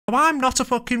I'm not a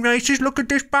fucking racist. Look at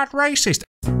this bad racist.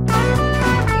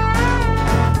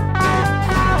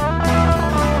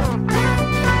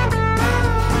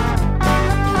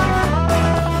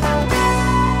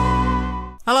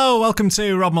 Hello, welcome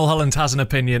to Rob Mulholland Has An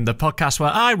Opinion, the podcast where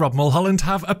I, Rob Mulholland,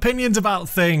 have opinions about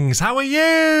things. How are you?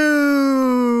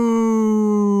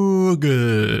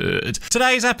 Good.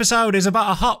 Today's episode is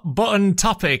about a hot button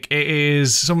topic. It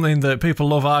is something that people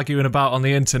love arguing about on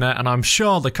the internet, and I'm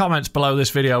sure the comments below this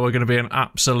video are going to be an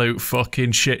absolute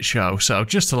fucking shit show. So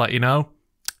just to let you know,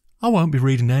 I won't be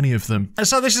reading any of them.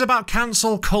 So this is about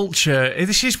cancel culture.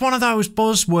 This is one of those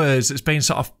buzzwords that's been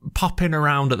sort of popping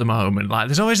around at the moment. Like,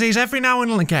 there's always these every now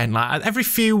and again, like every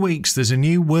few weeks, there's a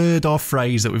new word or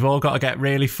phrase that we've all got to get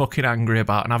really fucking angry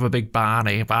about and have a big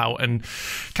barney about. And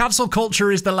cancel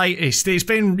culture is the latest. It's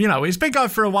been, it's been going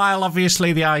for a while,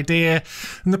 obviously, the idea.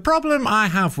 And the problem I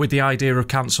have with the idea of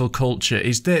cancel culture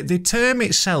is that the term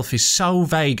itself is so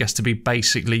vague as to be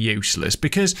basically useless,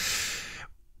 because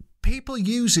people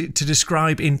use it to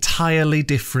describe entirely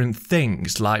different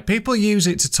things. Like, people use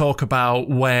it to talk about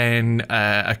when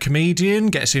a comedian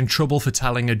gets in trouble for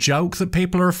telling a joke that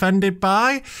people are offended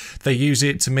by. They use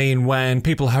it to mean when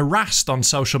people are harassed on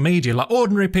social media, like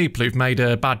ordinary people who've made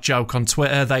a bad joke on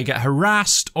Twitter, they get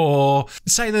harassed. Or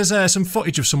say there's some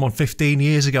footage of someone 15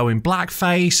 years ago in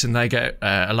blackface and they get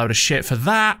a load of shit for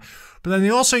that. But then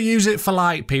they also use it for,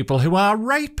 like, people who are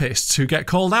rapists who get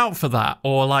called out for that,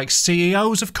 or like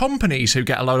CEOs of companies who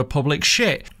get a load of public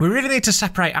shit. We really need to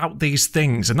separate out these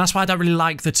things, and that's why I don't really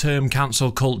like the term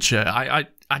cancel culture. I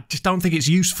just don't think it's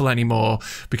useful anymore,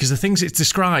 because the things it's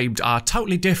described are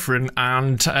totally different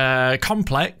and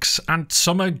complex, and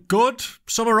some are good,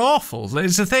 some are awful.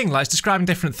 It's the thing, like, it's describing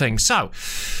different things. So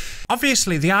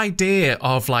obviously, the idea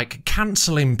of, like,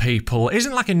 cancelling people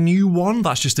isn't like a new one.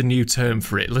 That's just a new term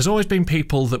for it. There's always been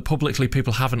people that publicly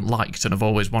people haven't liked and have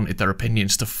always wanted their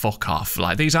opinions to fuck off.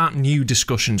 Like, these aren't new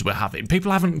discussions we're having.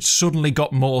 People haven't suddenly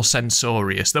got more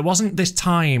censorious. There wasn't this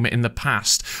time in the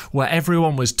past where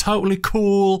everyone was totally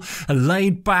cool and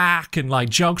laid back and, like,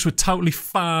 jokes were totally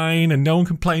fine and no one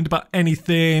complained about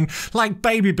anything. Like,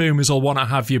 baby boomers all want to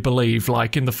have you believe,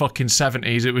 like, in the fucking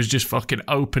 70s, it was just fucking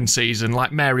open season.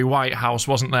 Like, Mary Whitehouse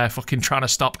wasn't there fucking trying to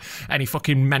stop any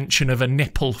fucking mention of a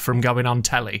nipple from going on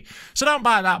telly. So don't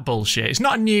buy that bullshit. It's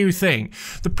not a new thing.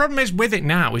 The problem is with it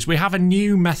now is we have a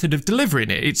new method of delivering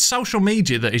it. It's social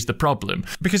media that is the problem,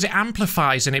 because it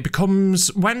amplifies, and it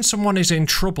becomes, when someone is in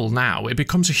trouble now, it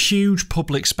becomes a huge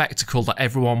public spectacle that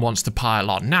everyone wants to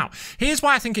pile on. Now, here's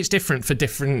why I think it's different for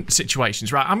different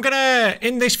situations, right?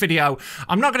 In this video,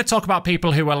 I'm not going to talk about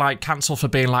people who are, like, cancelled for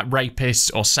being, like,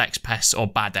 rapists or sex pests or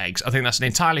bad eggs. I think that's an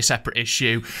entirely separate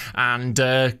issue, and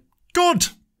good.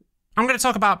 I'm going to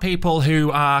talk about people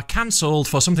who are cancelled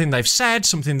for something they've said,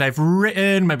 something they've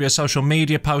written, maybe a social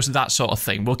media post, that sort of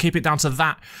thing. We'll keep it down to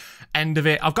that end of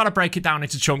it. I've got to break it down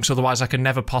into chunks, otherwise I can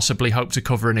never possibly hope to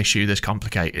cover an issue this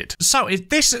complicated. So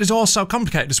this is also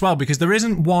complicated as well, because there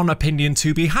isn't one opinion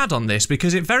to be had on this,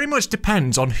 because it very much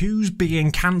depends on who's being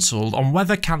cancelled, on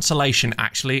whether cancellation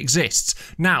actually exists.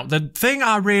 Now, the thing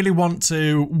I really want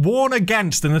to warn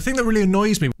against, and the thing that really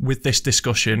annoys me with this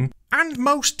discussion, and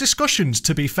most discussions,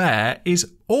 to be fair,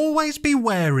 is always be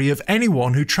wary of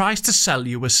anyone who tries to sell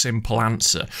you a simple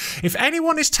answer. If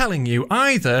anyone is telling you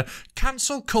either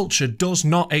cancel culture does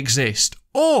not exist,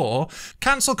 or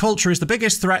cancel culture is the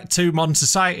biggest threat to modern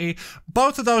society,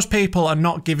 both of those people are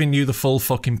not giving you the full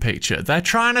fucking picture. They're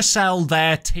trying to sell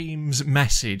their team's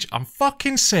message. I'm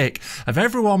fucking sick of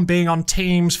everyone being on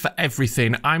teams for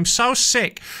everything. I'm so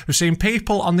sick of seeing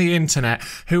people on the internet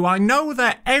who I know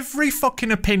their every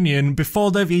fucking opinion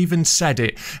before they've even said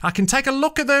it. I can take a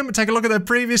look at them, take a look at their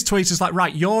previous tweets. It's like,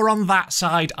 right, you're on that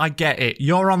side, I get it.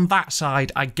 You're on that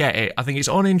side, I get it. I think it's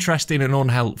uninteresting and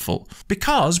unhelpful.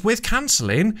 Because with cancelling,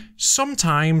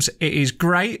 sometimes it is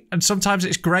great, and sometimes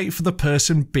it's great for the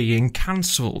person being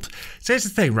cancelled. So here's the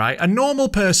thing, right? A normal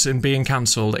person being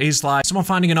cancelled is like someone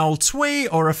finding an old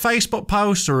tweet or a Facebook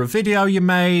post or a video you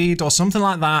made or something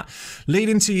like that,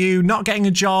 leading to you not getting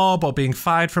a job or being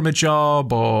fired from a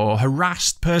job or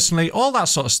harassed personally, all that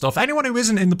sort of stuff. Anyone who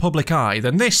isn't in the public eye,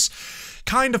 then this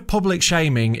kind of public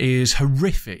shaming is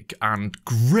horrific and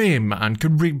grim and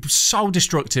can be so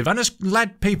destructive, and has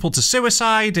led people to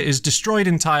suicide. It has destroyed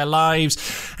entire lives,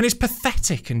 and it's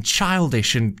pathetic and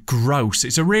childish and gross.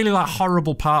 It's a really, like,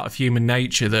 horrible part of human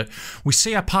nature that we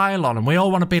see a pile on, and we all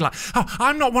want to be like, oh,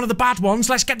 I'm not one of the bad ones,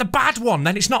 let's get the bad one,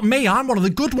 then it's not me, I'm one of the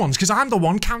good ones because I'm the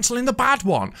one cancelling the bad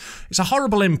one. It's a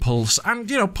horrible impulse,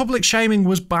 and, public shaming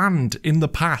was banned in the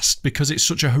past because it's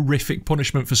such a horrific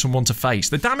punishment for someone to face.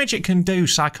 The damage it can do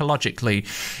psychologically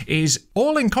is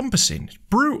all-encompassing,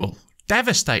 brutal,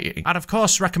 devastating. I'd, of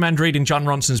course, recommend reading John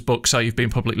Ronson's book, So You've Been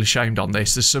Publicly Shamed on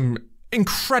This. There's some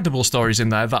incredible stories in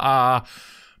there that are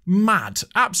mad,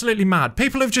 absolutely mad.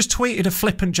 People have just tweeted a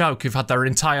flippant joke who've had their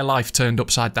entire life turned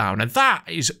upside down, and that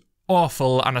is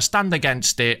awful, and I stand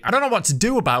against it. I don't know what to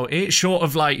do about it, short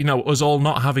of like, you know, us all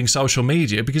not having social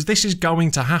media, because this is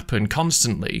going to happen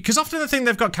constantly. Because often the thing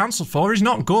they've got cancelled for is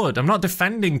not good. I'm not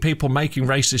defending people making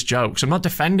racist jokes. I'm not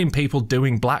defending people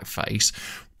doing blackface.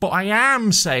 But I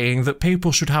am saying that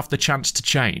people should have the chance to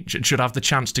change and should have the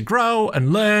chance to grow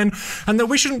and learn, and that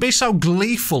we shouldn't be so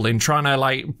gleeful in trying to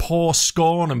like pour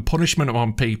scorn and punishment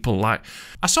on people. Like,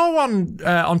 I saw one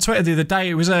on Twitter the other day.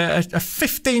 It was a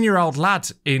 15-year-old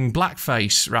lad in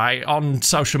blackface, right, on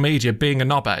social media being a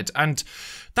knobhead. And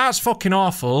that's fucking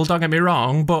awful, don't get me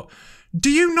wrong, but do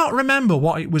you not remember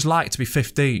what it was like to be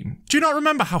 15? Do you not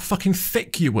remember how fucking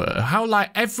thick you were? How,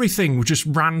 like, everything just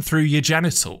ran through your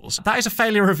genitals? That is a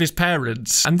failure of his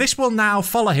parents. And this will now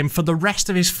follow him for the rest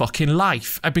of his fucking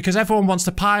life. Because everyone wants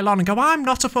to pile on and go, I'm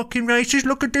not a fucking racist,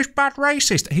 look at this bad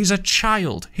racist. He's a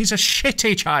child. He's a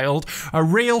shitty child. A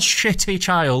real shitty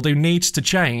child who needs to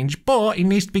change, but he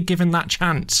needs to be given that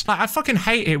chance. Like, I fucking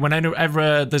hate it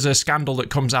whenever there's a scandal that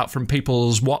comes out from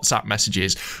people's WhatsApp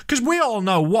messages. Because we all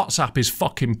know WhatsApp is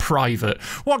fucking private.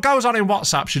 What goes on in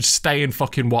WhatsApp should stay in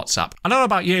fucking WhatsApp. I don't know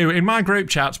about you, in my group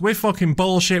chats, we're fucking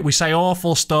bullshit, we say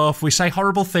awful stuff, we say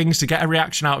horrible things to get a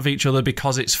reaction out of each other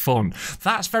because it's fun.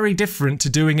 That's very different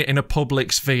to doing it in a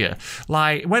public sphere.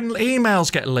 Like, when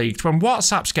emails get leaked, when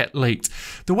WhatsApps get leaked,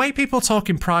 the way people talk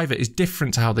in private is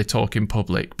different to how they talk in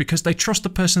public, because they trust the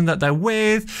person that they're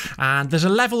with, and there's a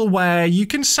level where you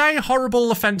can say horrible,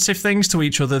 offensive things to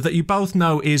each other that you both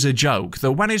know is a joke,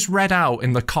 that when it's read out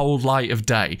in the cold light of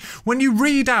day, when you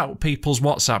read out people's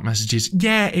WhatsApp messages,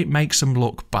 yeah, it makes them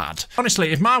look bad.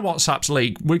 Honestly, if my WhatsApp's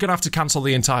leak, we're gonna have to cancel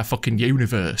the entire fucking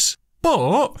universe.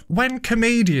 But when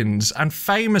comedians and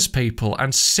famous people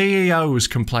and CEOs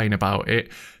complain about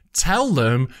it, tell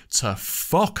them to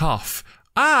fuck off.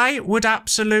 I would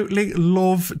absolutely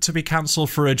love to be cancelled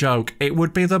for a joke. It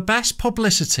would be the best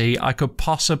publicity I could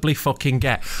possibly fucking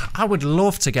get. I would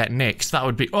love to get nicked. That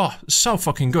would be, oh, so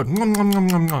fucking good.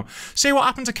 See what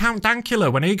happened to Count Dankula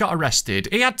when he got arrested?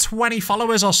 He had 20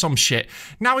 followers or some shit.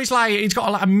 Now he's got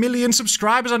like 1 million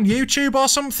subscribers on YouTube or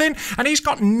something, and he's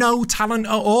got no talent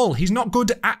at all. He's not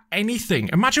good at anything.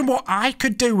 Imagine what I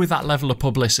could do with that level of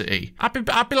publicity. I'd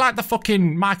be like the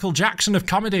fucking Michael Jackson of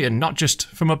comedy, and not just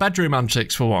from a bedroom antics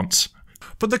for once.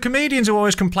 But the comedians who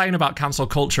always complain about cancel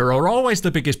culture are always the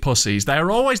biggest pussies. They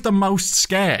are always the most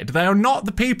scared. They are not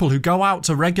the people who go out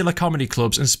to regular comedy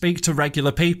clubs and speak to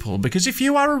regular people. Because if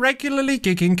you are a regularly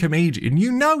gigging comedian,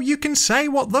 you know you can say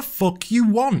what the fuck you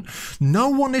want. No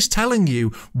one is telling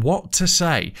you what to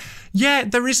say. Yeah,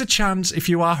 there is a chance if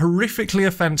you are horrifically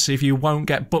offensive you won't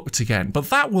get booked again.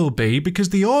 But that will be because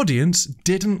the audience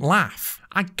didn't laugh.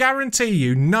 I guarantee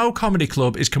you no comedy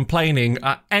club is complaining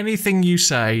at anything you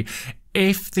say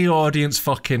if the audience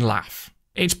fucking laugh.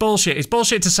 It's bullshit. It's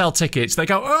bullshit to sell tickets. They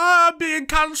go, oh, I'm being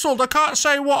cancelled, I can't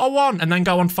say what I want, and then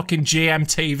go on fucking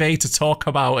GMTV to talk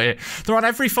about it. They're on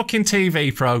every fucking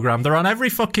TV programme. They're on every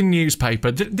fucking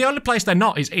newspaper. The only place they're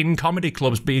not is in comedy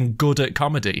clubs being good at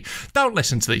comedy. Don't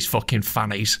listen to these fucking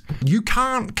fannies. You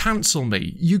can't cancel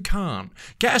me. You can't.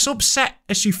 Get as upset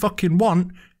as you fucking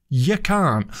want. You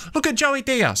can't. Look at Joey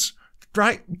Diaz,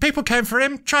 right? People came for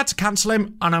him, tried to cancel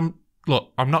him, and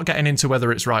look, I'm not getting into whether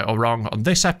it's right or wrong on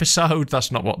this episode.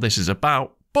 That's not what this is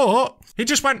about. But he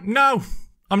just went, no,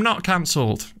 I'm not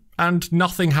cancelled. And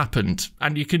nothing happened.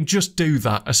 And you can just do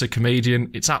that as a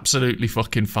comedian. It's absolutely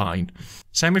fucking fine.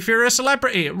 Same if you're a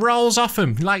celebrity. It rolls off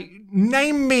them. Like,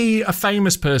 name me a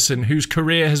famous person whose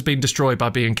career has been destroyed by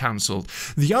being cancelled.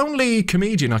 The only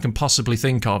comedian I can possibly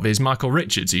think of is Michael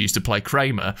Richards, who used to play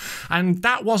Kramer. And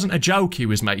that wasn't a joke he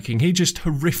was making. He just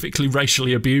horrifically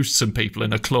racially abused some people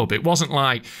in a club. It wasn't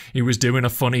like he was doing a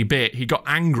funny bit. He got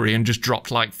angry and just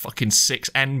dropped like fucking 6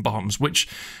 N-bombs, which,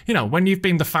 you know, when you've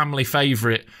been the family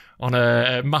favourite on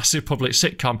a massive public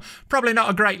sitcom, probably not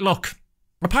a great look.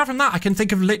 Apart from that, I can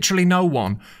think of literally no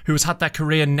one who has had their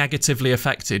career negatively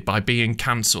affected by being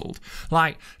cancelled.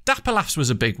 Like, Dapper Laughs was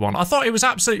a big one. I thought it was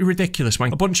absolutely ridiculous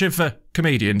when a bunch of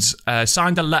comedians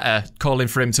signed a letter calling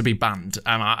for him to be banned,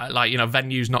 and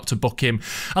venues not to book him.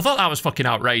 I thought that was fucking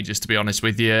outrageous, to be honest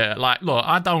with you. Like, look,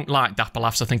 I don't like Dapper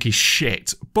Laughs. I think he's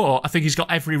shit, but I think he's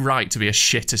got every right to be as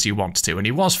shit as he wants to, and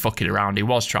he was fucking around. He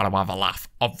was trying to have a laugh.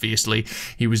 Obviously,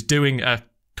 he was doing a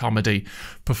comedy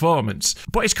performance,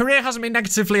 but his career hasn't been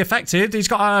negatively affected. He's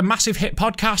got a massive hit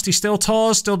podcast. He still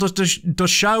tours, still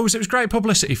does shows. It was great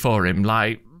publicity for him.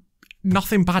 Like,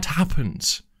 nothing bad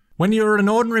happens When you're an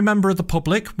ordinary member of the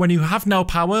public, when you have no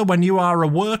power, when you are a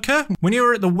worker, when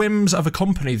you're at the whims of a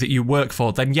company that you work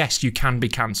for, then yes, you can be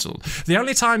cancelled. The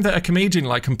only time that a comedian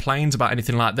complains about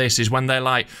anything like this is when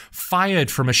they're fired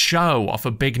from a show off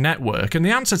a big network. And the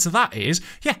answer to that is,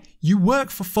 yeah, you work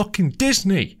for fucking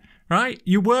Disney. Right?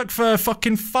 You work for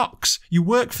fucking Fox. You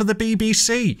work for the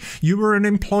BBC. You are an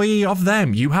employee of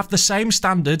them. You have the same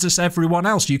standards as everyone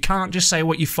else. You can't just say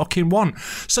what you fucking want.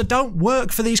 So don't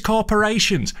work for these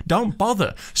corporations. Don't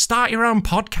bother. Start your own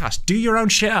podcast. Do your own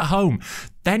shit at home.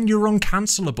 Then you're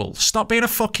uncancelable. Stop being a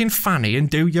fucking fanny and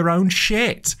do your own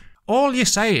shit. All you're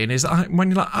saying is that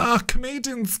when you're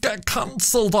comedians get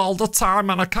cancelled all the time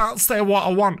and I can't say what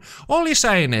I want. All you're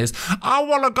saying is, I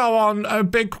want to go on a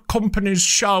big company's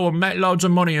show and make loads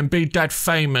of money and be dead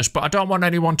famous, but I don't want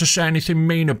anyone to say anything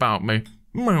mean about me.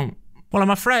 Well, I'm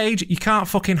afraid you can't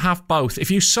fucking have both. If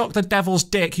you suck the devil's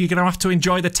dick, you're going to have to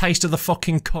enjoy the taste of the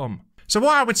fucking cum. So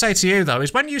what I would say to you, though,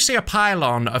 is when you see a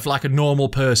pile-on of, a normal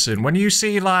person, when you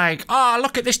see, oh,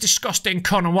 look at this disgusting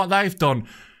cunt and what they've done,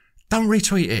 don't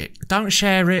retweet it. Don't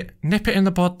share it. Nip it in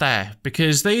the bud there.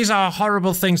 Because these are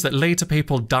horrible things that lead to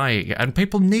people dying. And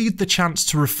people need the chance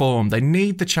to reform. They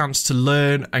need the chance to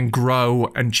learn and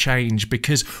grow and change.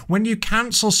 Because when you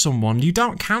cancel someone, you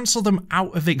don't cancel them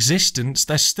out of existence.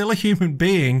 They're still a human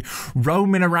being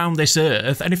roaming around this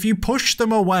earth. And if you push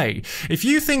them away, if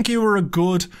you think you are a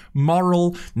good,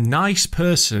 moral, nice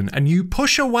person, and you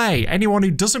push away anyone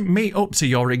who doesn't meet up to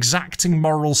your exacting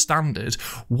moral standard,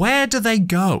 where do they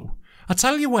go? I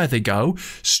tell you where they go,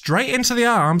 straight into the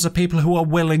arms of people who are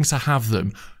willing to have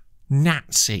them.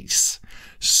 Nazis.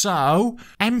 So,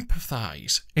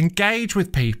 empathise, engage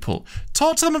with people,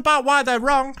 talk to them about why they're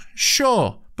wrong,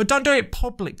 sure, but don't do it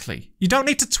publicly. You don't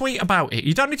need to tweet about it.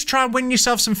 You don't need to try and win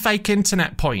yourself some fake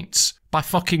internet points by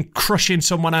fucking crushing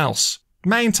someone else.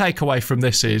 Main takeaway from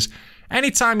this is,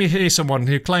 anytime you hear someone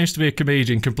who claims to be a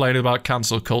comedian complaining about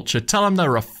cancel culture, tell them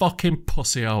they're a fucking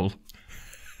pussyhole.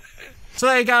 So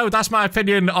there you go, that's my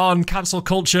opinion on cancel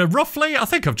culture. Roughly, I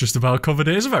think I've just about covered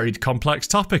it. It's a very complex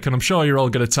topic, and I'm sure you're all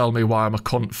going to tell me why I'm a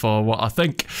cunt for what I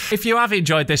think. If you have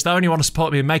enjoyed this, though, and you want to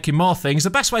support me in making more things, the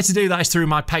best way to do that is through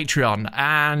my Patreon,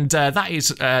 and that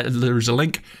is, there is a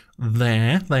link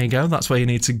there you go, that's where you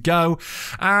need to go.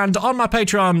 And on my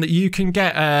Patreon you can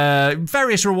get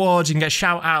various rewards, you can get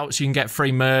shout outs, you can get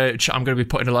free merch. I'm going to be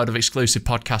putting a load of exclusive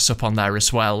podcasts up on there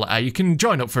as well. You can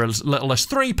join up for as little as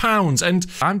 £3, and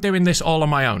I'm doing this all on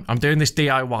my own. I'm doing this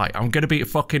DIY. I'm going to be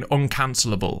fucking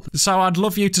uncancelable, so I'd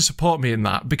love you to support me in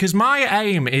that, because my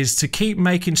aim is to keep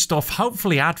making stuff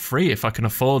hopefully ad free if I can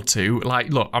afford to.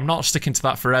 Look, I'm not sticking to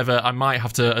that forever. I might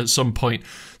have to at some point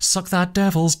suck that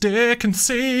devil's dick and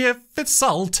see if it's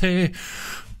salty.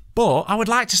 But I would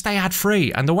like to stay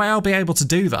ad-free, and the way I'll be able to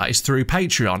do that is through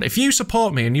Patreon. If you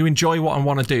support me and you enjoy what I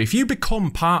want to do, if you become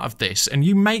part of this and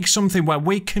you make something where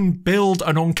we can build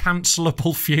an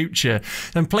uncancelable future,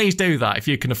 then please do that if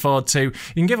you can afford to.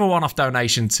 You can give a one-off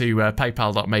donation to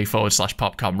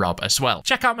paypal.me/popcornrob as well.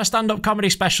 Check out my stand-up comedy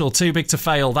special, Too Big to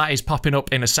Fail. That is popping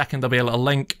up in a second. There'll be a little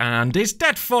link, and it's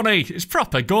dead funny. It's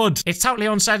proper good. It's totally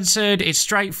uncensored. It's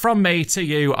straight from me to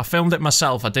you. I filmed it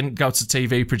myself. I didn't go to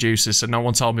TV producers, so no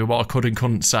one told me what I could and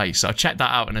couldn't say, so check that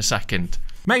out in a second.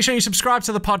 Make sure you subscribe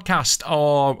to the podcast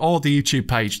or the YouTube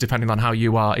page, depending on how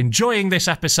you are enjoying this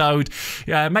episode.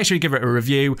 Make sure you give it a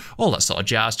review, all that sort of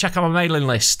jazz. Check out my mailing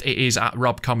list. It is at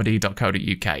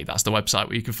robcomedy.co.uk. That's the website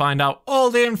where you can find out all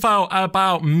the info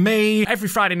about me. Every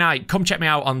Friday night, come check me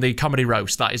out on the Comedy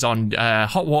Roast. That is on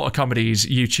Hot Water Comedy's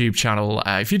YouTube channel.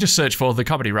 If you just search for the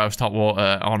Comedy Roast Hot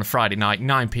Water on a Friday night,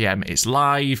 9 p.m, it's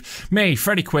live. Me,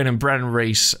 Freddie Quinn and Brennan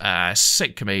Reese,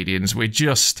 sick comedians. We're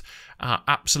just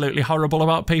absolutely horrible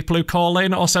about people who call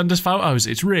in or send us photos.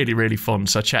 It's really, really fun,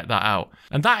 so check that out.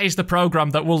 And that is the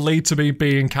programme that will lead to me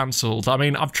being cancelled. I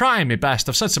mean, I'm trying my best.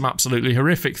 I've said some absolutely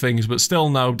horrific things, but still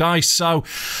no dice, so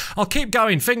I'll keep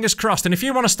going, fingers crossed. And if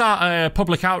you want to start a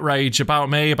public outrage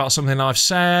about me, about something I've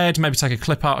said, maybe take a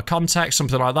clip out of context,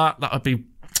 something like that, that would be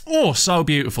so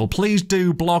beautiful. Please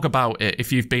do blog about it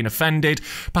if you've been offended.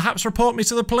 Perhaps report me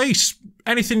to the police.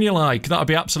 Anything you like, that would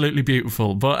be absolutely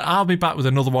beautiful. But I'll be back with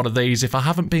another one of these if I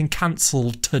haven't been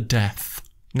cancelled to death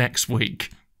next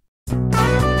week.